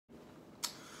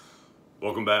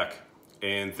Welcome back,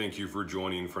 and thank you for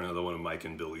joining for another one of Mike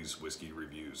and Billy's whiskey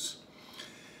reviews.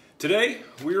 Today,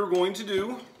 we are going to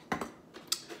do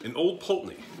an Old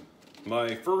Pulteney.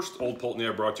 My first Old Pulteney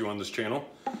I brought you on this channel.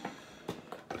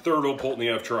 The third Old Pulteney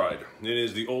I've tried. It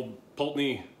is the Old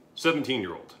Pulteney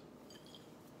 17-year-old.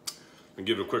 I'm gonna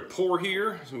give it a quick pour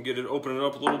here, so I'm gonna get it opening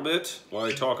up a little bit while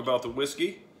I talk about the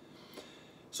whiskey.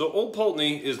 So Old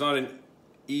Pulteney is not an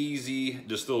easy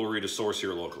distillery to source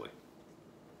here locally.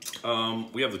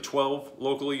 We have the 12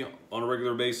 locally on a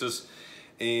regular basis,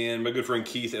 and my good friend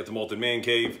Keith at the Malted Man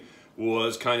Cave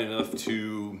was kind enough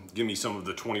to give me some of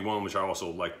the 21, which I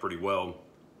also like pretty well.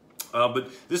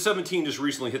 But this 17 just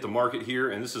recently hit the market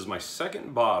here, and this is my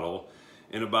second bottle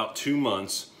in about 2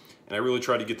 months, and I really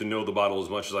tried to get to know the bottle as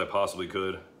much as I possibly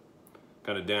could,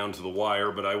 kind of down to the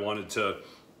wire, but I wanted to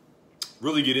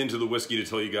really get into the whiskey to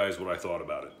tell you guys what I thought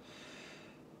about it.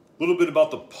 A little bit about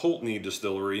the Pulteney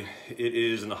distillery. It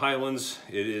is in the Highlands,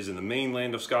 it is in the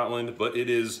mainland of Scotland, but it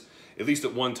is, at least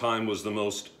at one time, was the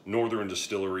most northern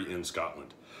distillery in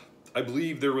Scotland. I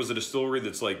believe there was a distillery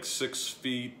that's like 6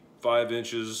 feet 5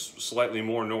 inches, slightly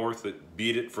more north, that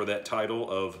beat it for that title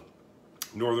of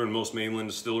northernmost mainland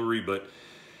distillery, but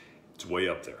it's way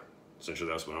up there. Essentially,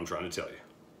 that's what I'm trying to tell you.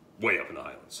 Way up in the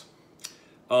Highlands.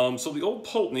 So the Old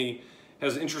Pulteney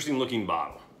has an interesting looking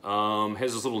bottle.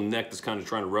 Has this little neck that's kind of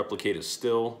trying to replicate a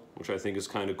still, which I think is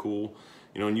kind of cool.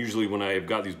 You know, and usually when I've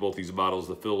got both these bottles,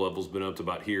 the fill level's been up to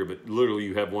about here, but literally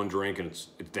you have one drink and it's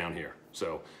down here.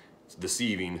 So it's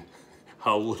deceiving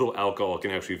how little alcohol can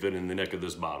actually fit in the neck of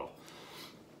this bottle.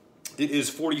 It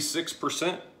is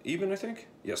 46% even, I think.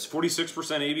 Yes, 46%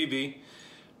 ABV.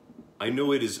 I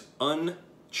know it is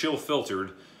unchill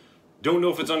filtered. Don't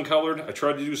know if it's uncolored. I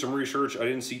tried to do some research. I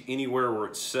didn't see anywhere where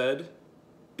it said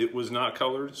it was not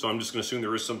colored, so I'm just going to assume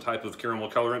there is some type of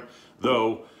caramel colorant,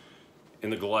 though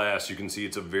in the glass you can see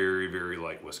it's a very, very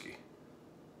light whiskey.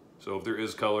 So if there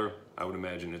is color, I would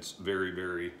imagine it's very,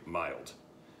 very mild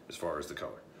as far as the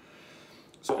color.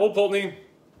 So Old Pulteney,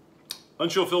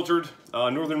 unchill filtered,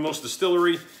 northernmost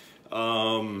distillery.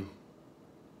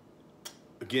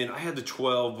 Again, I had the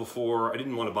 12 before. I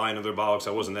didn't want to buy another bottle because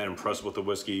I wasn't that impressed with the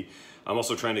whiskey. I'm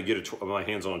also trying to get my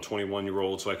hands on a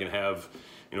 21-year-old so I can have,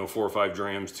 you know, 4 or 5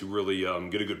 drams to really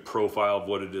get a good profile of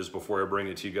what it is before I bring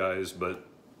it to you guys. But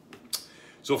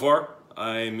so far,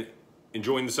 I'm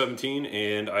enjoying the 17,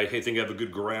 and I think I have a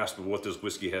good grasp of what this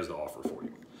whiskey has to offer for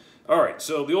you. All right,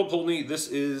 so the Old Pulteney, this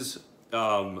is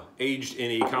aged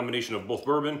in a combination of both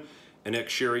bourbon and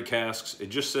ex-sherry casks. It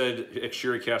just said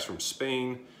ex-sherry cask from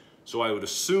Spain, so I would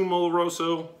assume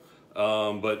Oloroso,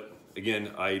 but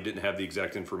again, I didn't have the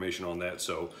exact information on that,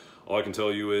 so all I can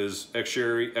tell you is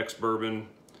ex-sherry, ex-bourbon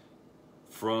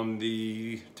from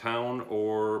the town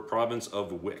or province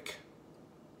of Wick.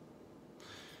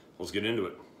 Let's get into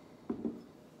it.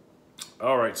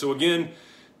 All right, so again,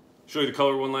 show you the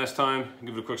color one last time,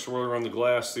 give it a quick swirl around the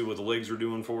glass, see what the legs are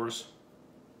doing for us.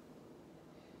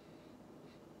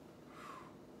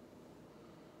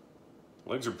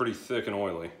 Legs are pretty thick and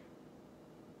oily.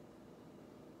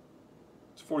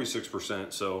 It's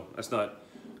 46%, so that's not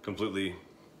completely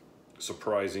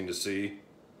surprising to see.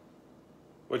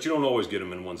 But you don't always get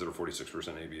them in ones that are 46%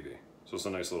 ABV. So it's a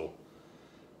nice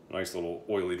little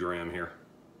oily dram here.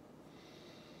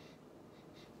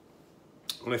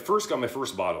 When I first got my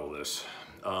first bottle of this,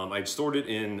 I'd stored it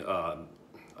in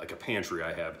like a pantry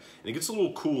I have, and it gets a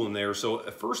little cool in there. So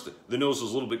at first the nose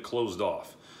was a little bit closed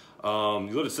off. You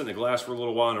let it sit in the glass for a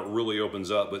little while and it really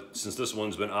opens up, but since this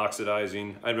one's been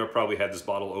oxidizing, I've probably had this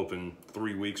bottle open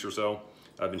 3 weeks or so.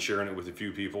 I've been sharing it with a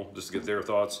few people just to get their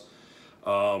thoughts.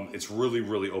 It's really,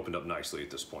 really opened up nicely at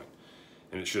this point,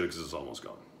 and it should because it's almost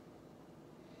gone.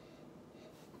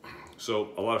 So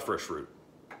a lot of fresh fruit.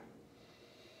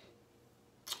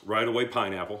 Right away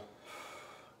pineapple.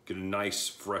 Get a nice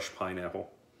fresh pineapple.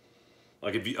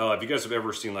 Like if you guys have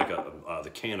ever seen like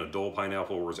the can of Dole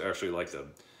pineapple, where it's actually like the,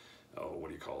 oh, what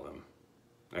do you call them?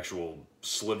 Actual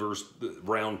slivers,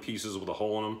 round pieces with a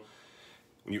hole in them.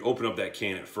 When you open up that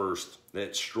can at first,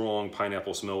 that strong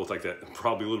pineapple smell with like that,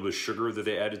 probably a little bit of sugar that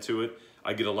they added to it,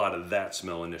 I get a lot of that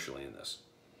smell initially in this.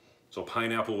 So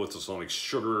pineapple with some like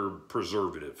sugar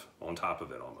preservative on top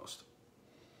of it almost.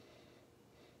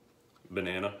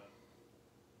 Banana,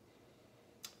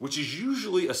 which is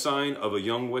usually a sign of a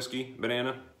young whiskey,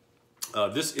 banana.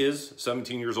 This is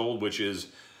 17 years old, which is,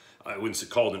 I wouldn't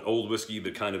call it an old whiskey,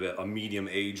 but kind of a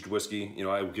medium-aged whiskey. You know,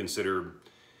 I would consider,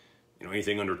 you know,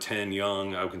 anything under 10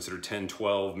 young. I would consider 10,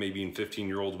 12, maybe even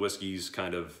 15-year-old whiskeys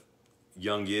kind of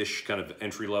youngish, kind of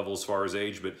entry level as far as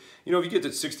age. But, you know, if you get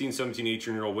to 16, 17,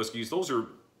 18-year-old whiskeys, those are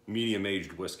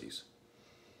medium-aged whiskeys.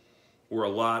 Where a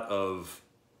lot of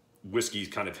whiskeys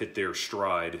kind of hit their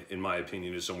stride, in my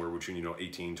opinion, is somewhere between, you know,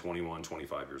 18, 21,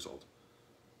 25 years old.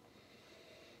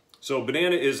 So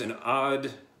banana is an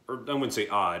odd, or I wouldn't say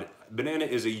odd, banana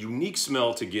is a unique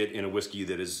smell to get in a whiskey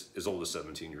that is as old as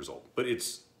 17 years old. But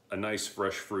it's a nice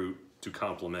fresh fruit to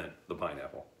complement the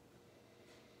pineapple.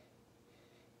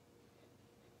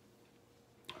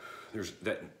 There's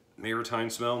that maritime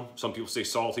smell. Some people say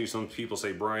salty, some people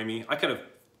say briny. I kind of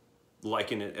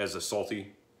liken it as a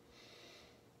salty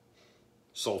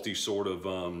sort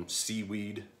of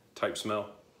seaweed type smell.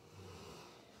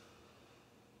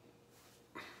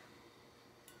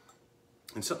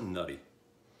 And something nutty.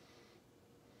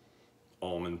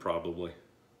 Almond probably.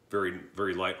 Very,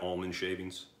 very light almond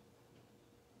shavings.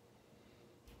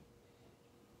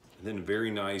 And then a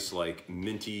very nice, like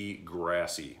minty,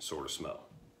 grassy sort of smell.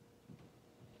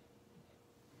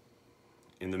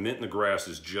 And the mint and the grass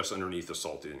is just underneath the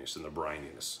saltiness and the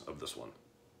brininess of this one.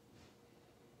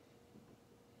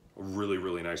 A really,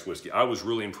 really nice whiskey. I was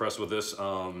really impressed with this.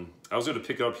 I was able to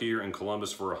pick it up here in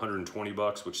Columbus for 120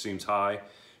 bucks, which seems high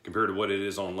compared to what it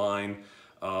is online.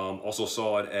 Also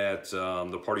saw it at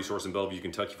the Party Source in Bellevue,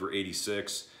 Kentucky for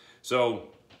 86. So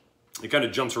it kind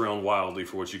of jumps around wildly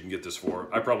for what you can get this for.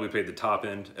 I probably paid the top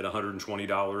end at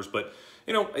 $120, but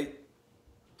you know, it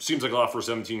seems like a lot for a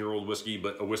 17-year-old whiskey,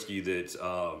 but a whiskey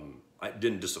that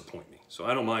didn't disappoint me. So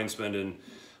I don't mind spending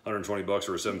 120 bucks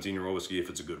for a 17-year-old whiskey if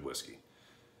it's a good whiskey.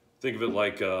 Think of it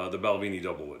like the Balvenie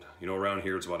Doublewood. You know, around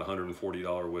here it's about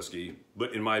 $140 whiskey,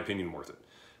 but in my opinion, worth it.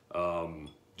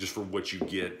 Just for what you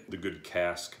get, the good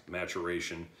cask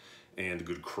maturation and the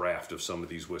good craft of some of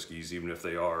these whiskeys, even if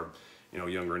they are, you know,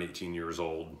 younger than 18 years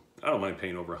old. I don't mind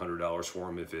paying over $100 for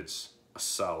them if it's a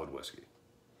solid whiskey.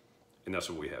 And that's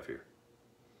what we have here.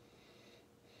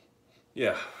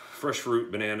 Yeah, fresh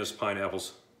fruit, bananas,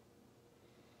 pineapples,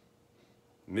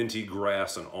 minty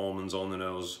grass and almonds on the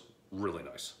nose. Really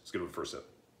nice. Let's get to the first sip.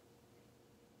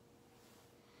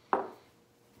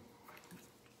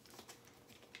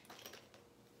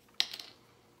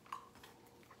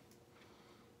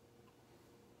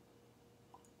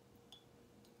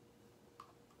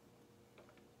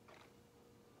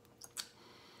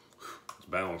 It's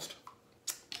balanced.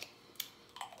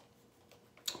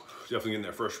 Definitely getting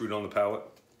that fresh fruit on the palate.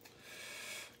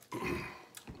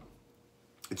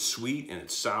 It's sweet and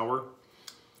it's sour.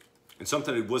 And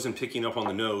something that wasn't picking up on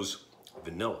the nose,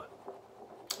 vanilla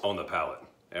on the palate.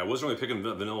 And I wasn't really picking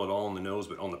vanilla at all on the nose,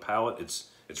 but on the palate,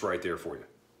 it's right there for you.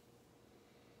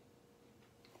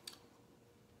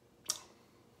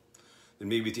 Then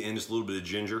maybe at the end, just a little bit of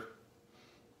ginger.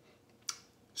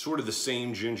 Sort of the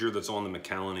same ginger that's on the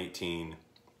Macallan 18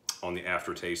 on the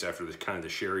aftertaste after the kind of the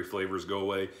sherry flavors go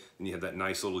away. And you have that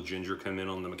nice little ginger come in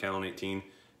on the Macallan 18.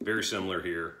 Very similar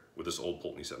here with this Old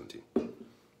Pulteney 17.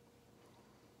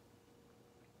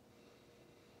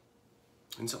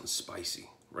 And something spicy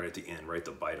right at the end, right at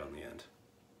the bite on the end.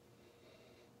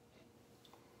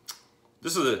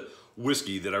 This is a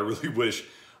whiskey that I really wish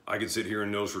I could sit here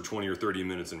and nose for 20 or 30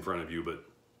 minutes in front of you, but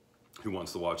who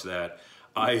wants to watch that?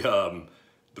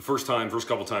 The first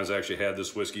couple times I actually had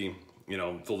this whiskey, you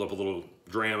know, filled up a little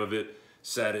dram of it,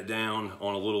 sat it down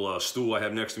on a little stool I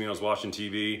have next to me. I was watching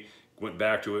TV, went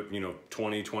back to it, you know,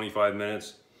 20, 25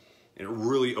 minutes, and it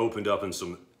really opened up in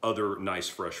some other nice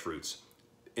fresh fruits.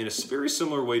 In a very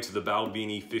similar way to the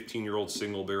Balvenie 15-year-old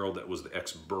single barrel that was the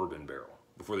ex-bourbon barrel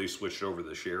before they switched over to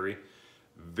the sherry.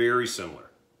 Very similar.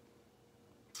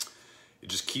 It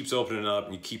just keeps opening up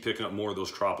and you keep picking up more of those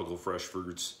tropical fresh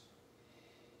fruits.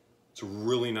 It's a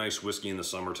really nice whiskey in the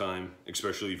summertime,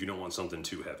 especially if you don't want something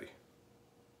too heavy.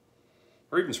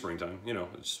 Or even springtime, you know,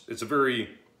 it's a very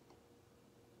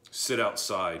sit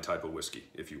outside type of whiskey,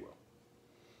 if you will.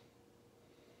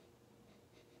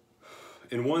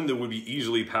 And one that would be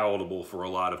easily palatable for a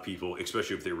lot of people,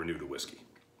 especially if they were new to whiskey.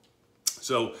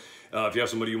 So if you have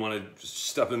somebody you want to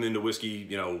step them into whiskey,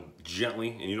 you know,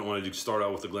 gently, and you don't want to start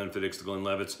out with the Glenfiddichs, the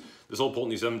Glenlivets, this Old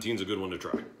Pulteney 17 is a good one to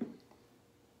try.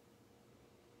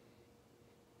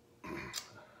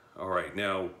 All right,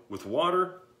 now with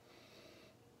water,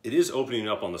 it is opening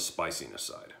up on the spiciness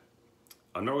side.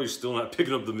 I'm still not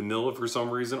picking up the vanilla for some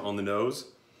reason on the nose.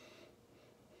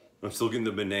 I'm still getting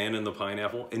the banana and the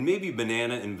pineapple. And maybe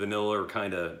banana and vanilla are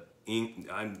kind of,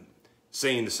 I'm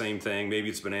saying the same thing. Maybe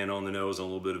it's banana on the nose and a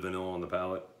little bit of vanilla on the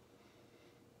palate.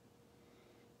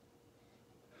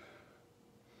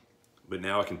 But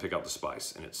now I can pick out the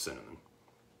spice, and it's cinnamon.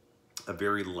 A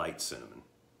very light cinnamon.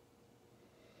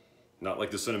 Not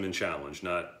like the cinnamon challenge,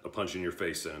 not a punch in your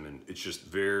face cinnamon. It's just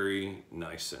very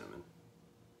nice cinnamon.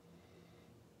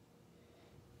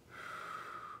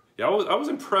 Yeah, I was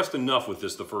impressed enough with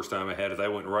this the first time I had it that I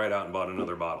went right out and bought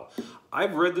another bottle.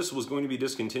 I've read this was going to be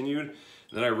discontinued, and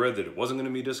then I read that it wasn't going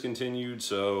to be discontinued,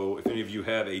 so if any of you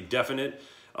have a definite,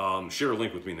 share a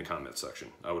link with me in the comments section.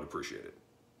 I would appreciate it.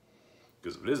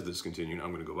 Because if it is discontinued,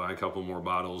 I'm going to go buy a couple more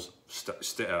bottles,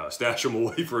 stash them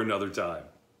away for another time.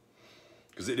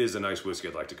 Because it is a nice whiskey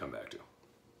I'd like to come back to.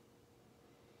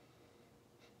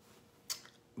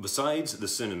 Besides the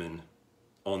cinnamon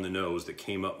on the nose that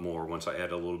came up more once I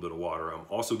added a little bit of water, I'm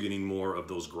also getting more of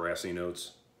those grassy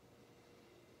notes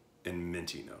and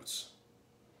minty notes.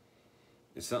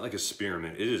 It's not like a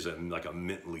spearmint, it is like a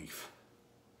mint leaf.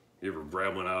 You ever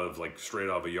grab one out of like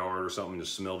straight off a yard or something to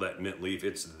smell that mint leaf?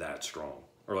 It's that strong.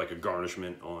 Or like a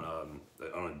garnishment on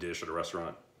a dish at a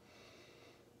restaurant.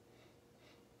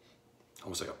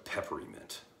 Almost like a peppery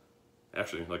mint.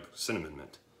 Actually, like cinnamon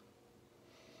mint.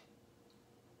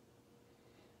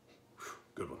 Whew,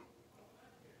 good one.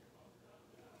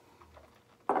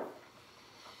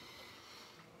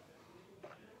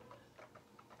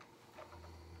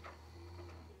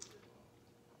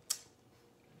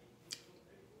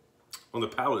 On the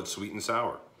palate, it's sweet and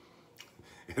sour.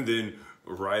 And then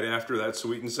right after that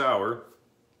sweet and sour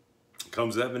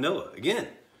comes that vanilla. Again,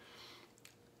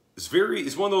 it's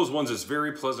one of those ones that's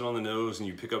very pleasant on the nose, and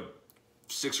you pick up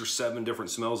 6 or 7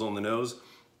 different smells on the nose.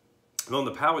 And on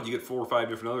the palate, you get 4 or 5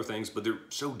 different other things, but they're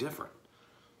so different.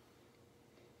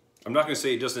 I'm not gonna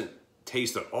say it doesn't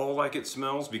taste at all like it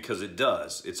smells, because it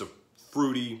does. It's a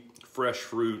fruity, fresh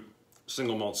fruit,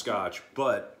 single malt scotch,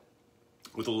 but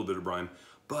with a little bit of brine.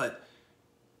 But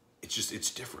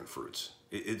it's different fruits.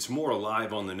 It's more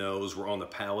alive on the nose, where on the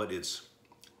palate it's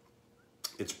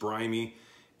briny,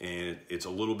 and it's a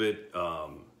little bit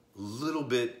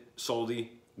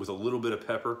salty with a little bit of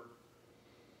pepper,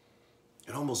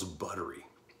 and almost buttery.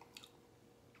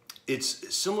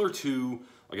 It's similar to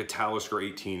like a Talisker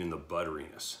 18 in the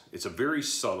butteriness. It's a very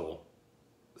subtle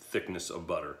thickness of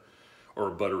butter, or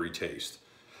a buttery taste,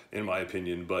 in my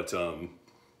opinion, but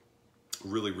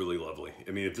really, really lovely.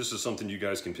 I mean, if this is something you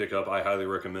guys can pick up, I highly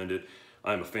recommend it.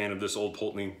 I'm a fan of this Old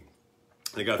Pulteney.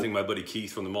 I gotta thank my buddy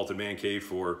Keith from the Malted Man Cave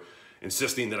for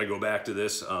insisting that I go back to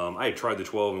this. I had tried the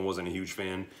 12 and wasn't a huge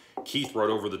fan. Keith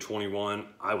brought over the 21.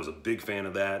 I was a big fan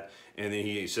of that. And then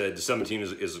he said the 17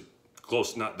 is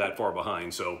close, not that far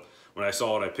behind. So when I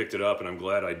saw it, I picked it up, and I'm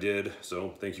glad I did.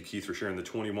 So thank you, Keith, for sharing the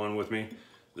 21 with me.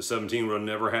 The 17 would have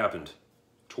never happened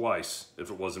twice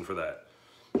if it wasn't for that.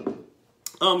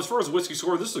 As far as whiskey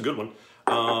score, this is a good one.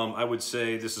 I would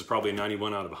say this is probably a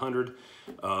 91 out of 100.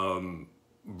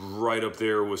 Right up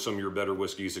there with some of your better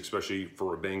whiskeys, especially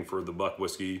for a bang for the buck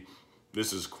whiskey.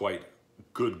 This is quite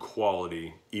good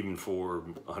quality, even for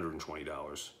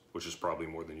 $120, which is probably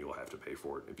more than you'll have to pay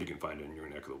for it if you can find it in your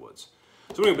neck of the woods.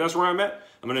 So anyway, that's where I'm at.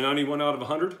 I'm at a 91 out of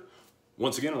 100.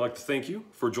 Once again, I'd like to thank you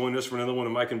for joining us for another one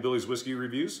of Mike and Billy's whiskey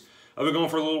reviews. I've been going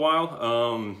for a little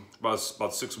while,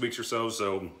 about 6 weeks or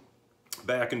so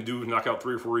back and knock out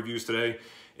 3 or 4 reviews today,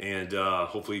 and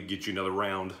hopefully get you another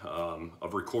round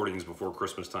of recordings before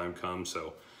Christmas time comes.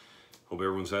 So hope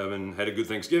everyone's had a good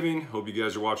Thanksgiving. Hope you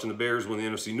guys are watching the Bears win the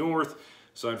NFC North.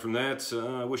 Aside from that,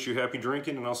 I wish you happy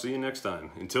drinking, and I'll see you next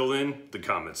time. Until then, the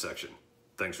comment section.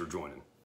 Thanks for joining.